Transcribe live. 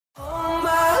What's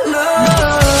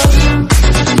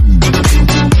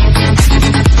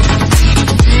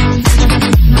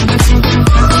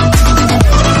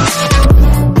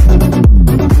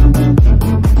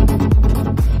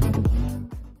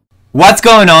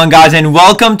going on, guys, and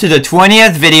welcome to the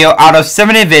 20th video out of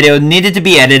 70 videos needed to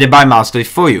be edited by Mouseclick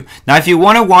for you. Now, if you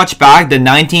want to watch back the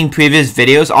 19 previous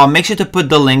videos, I'll make sure to put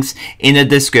the links in the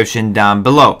description down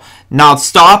below. Now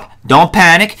stop, don't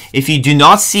panic. If you do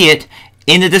not see it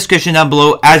in the description down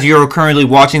below as you're currently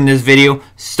watching this video,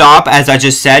 stop. As I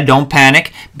just said, don't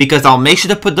panic, because I'll make sure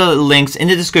to put the links in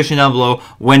the description down below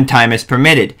when time is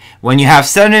permitted. When you have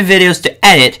 7 videos to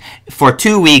edit for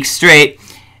 2 weeks straight,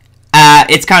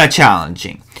 it's kind of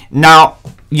challenging. Now,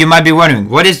 you might be wondering,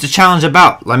 what is the challenge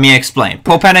about? Let me explain.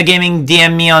 Panda Gaming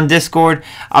DM'd me on Discord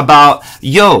about,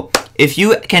 yo, if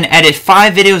you can edit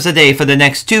 5 videos a day for the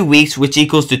next 2 weeks, which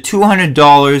equals to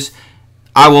 $200,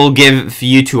 I will give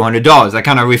you $200. I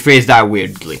kind of rephrased that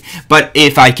weirdly. But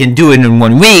if I can do it in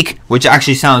 1 week, which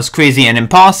actually sounds crazy and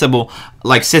impossible,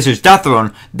 like Scissors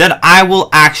deathrun, then I will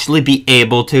actually be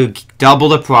able to double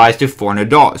the price to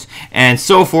 $400. And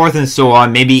so forth and so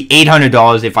on, maybe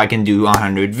 $800 if I can do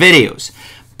 100 videos.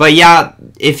 But yeah,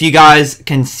 if you guys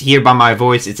can hear by my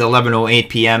voice, it's 11:08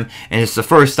 p.m. and it's the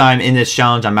first time in this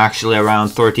challenge I'm actually around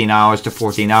 13 hours to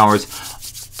 14 hours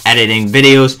editing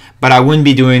videos, but I wouldn't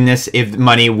be doing this if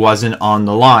money wasn't on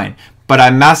the line. But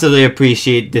I massively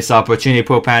appreciate this opportunity,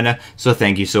 Panda, so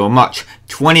thank you so much.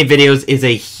 20 videos is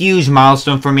a huge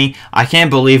milestone for me. I can't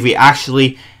believe we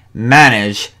actually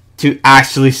managed to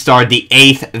actually start the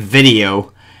 8th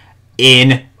video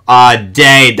in a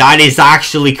day. That is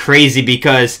actually crazy,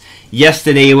 because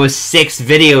yesterday it was 6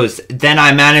 videos, then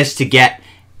I managed to get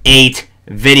 8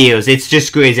 videos. It's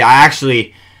just crazy. I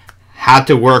actually had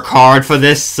to work hard for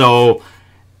this, so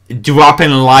dropping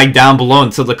a like down below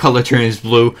until the color turns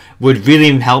blue would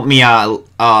really help me out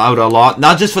a lot.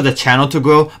 Not just for the channel to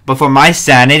grow, but for my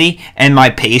sanity and my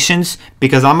patience,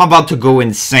 because I'm about to go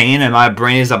insane and my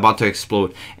brain is about to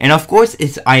explode. And of course,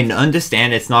 I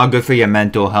understand it's not good for your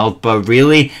mental health, but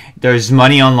really, there's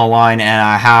money on the line and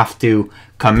I have to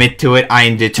commit to it. I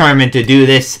am determined to do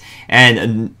this,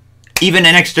 and even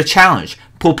an extra challenge.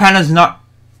 Panda's not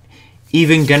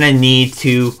even gonna need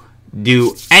to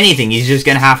do anything. He's just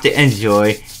gonna have to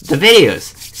enjoy the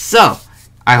videos. So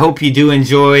I hope you do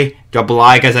enjoy. Drop a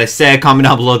like, as I said, comment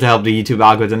down below to help the YouTube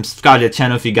algorithm. Subscribe to the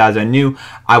channel if you guys are new.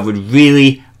 I would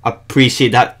really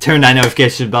appreciate that. Turn that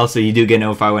notification bell so you do get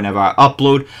notified whenever I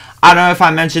upload. I don't know if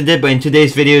I mentioned it, but in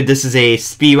today's video, this is a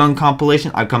speedrun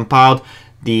compilation. I compiled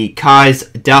the Kai's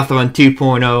deathrun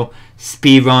 2.0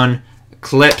 speedrun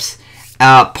clips.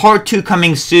 Part 2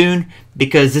 coming soon,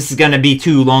 because this is going to be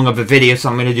too long of a video, so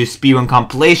I'm going to do speedrun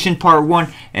compilation part 1,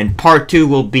 and part 2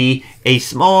 will be a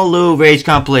small little rage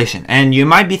compilation. And you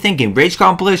might be thinking, rage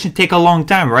compilation take a long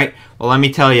time, right? Well, let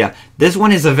me tell you, this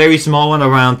one is a very small one,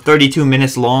 around 32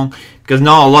 minutes long, because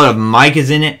not a lot of mic is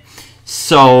in it.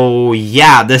 So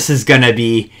yeah, this is going to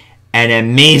be an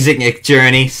amazing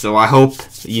journey, so I hope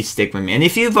you stick with me. And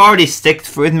if you've already stuck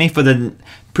with me for the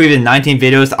previous 19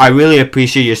 videos, I really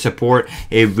appreciate your support.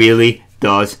 It really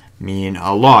does mean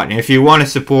a lot. And if you want to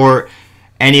support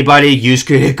anybody, use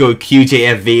creator code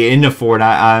QJFV in the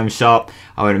Fortnite item shop.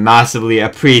 I would massively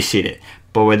appreciate it.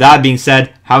 But with that being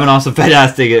said, have an awesome,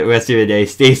 fantastic rest of your day.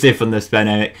 Stay safe from this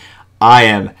pandemic. I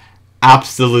am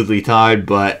absolutely tired,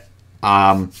 but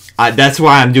that's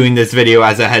why I'm doing this video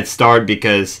as a head start,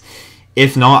 because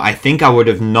if not, I think I would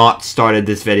have not started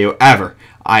this video ever.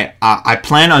 I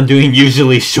plan on doing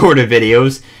usually shorter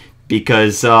videos,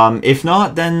 because if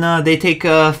not, then they take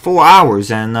 4 hours,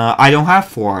 and I don't have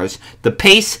 4 hours. The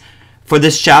pace for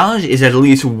this challenge is at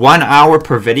least 1 hour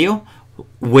per video,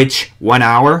 which 1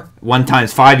 hour, 1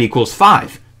 times 5 equals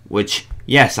 5, which,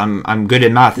 yes, I'm good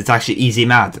at math. It's actually easy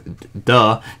math,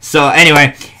 duh. So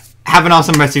anyway, have an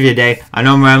awesome rest of your day. I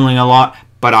know I'm rambling a lot,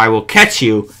 but I will catch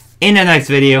you in the next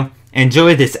video.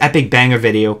 Enjoy this epic banger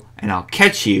video, and I'll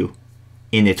catch you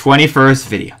in the 21st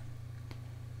video.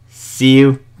 See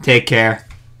you. Take care.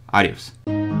 Adios.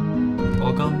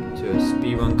 Welcome to a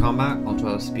speedrun combat. I'll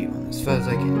try to speedrun as fast as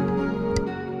I can.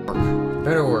 Work.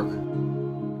 Better work.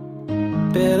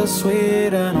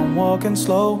 Bittersweet and I'm walking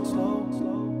slow.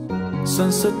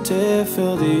 Sensitive,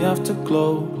 feel the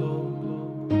afterglow.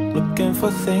 Looking for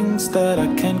things that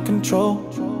I can't control.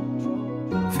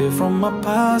 Fear from my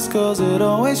past, cause it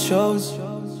always shows.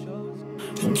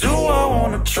 Do I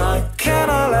wanna try?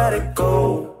 Can I let it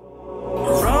go?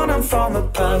 Running from the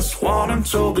past, wanting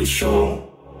to be sure.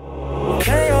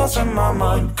 Chaos in my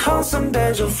mind, constant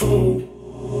deja vu.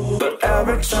 But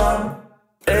every time,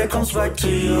 it comes back to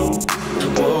you.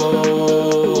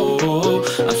 Whoa,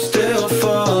 I'm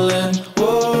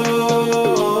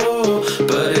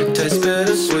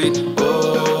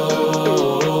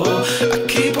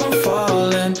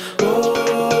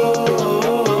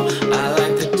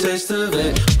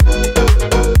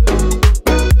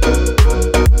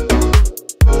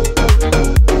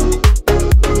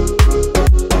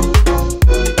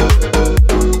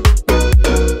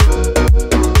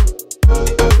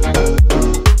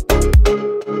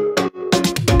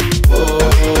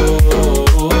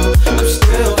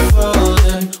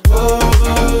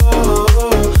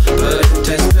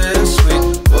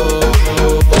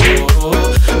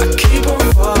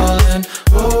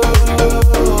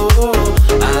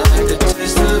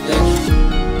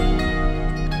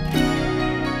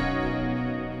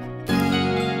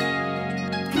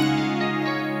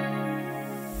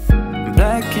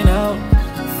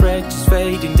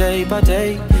fading day by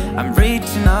day. I'm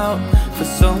reaching out for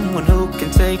someone who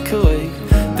can take away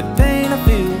the pain I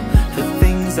feel, the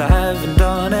things I haven't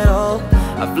done at all.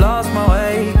 I've lost my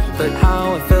way, but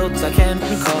how I felt I can't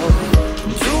recall.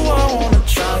 Do I wanna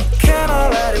try? Can I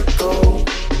let it go?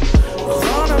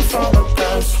 Running from the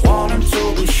past, wanting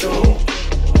to be sure.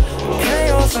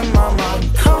 Chaos in my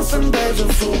mind, constant deja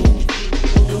vu.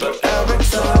 But every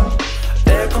time,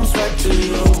 it comes back to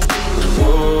you.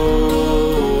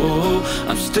 Whoa,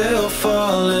 I'm still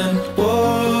falling.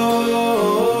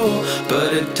 Whoa,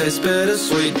 but it tastes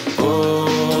bittersweet.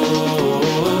 Whoa.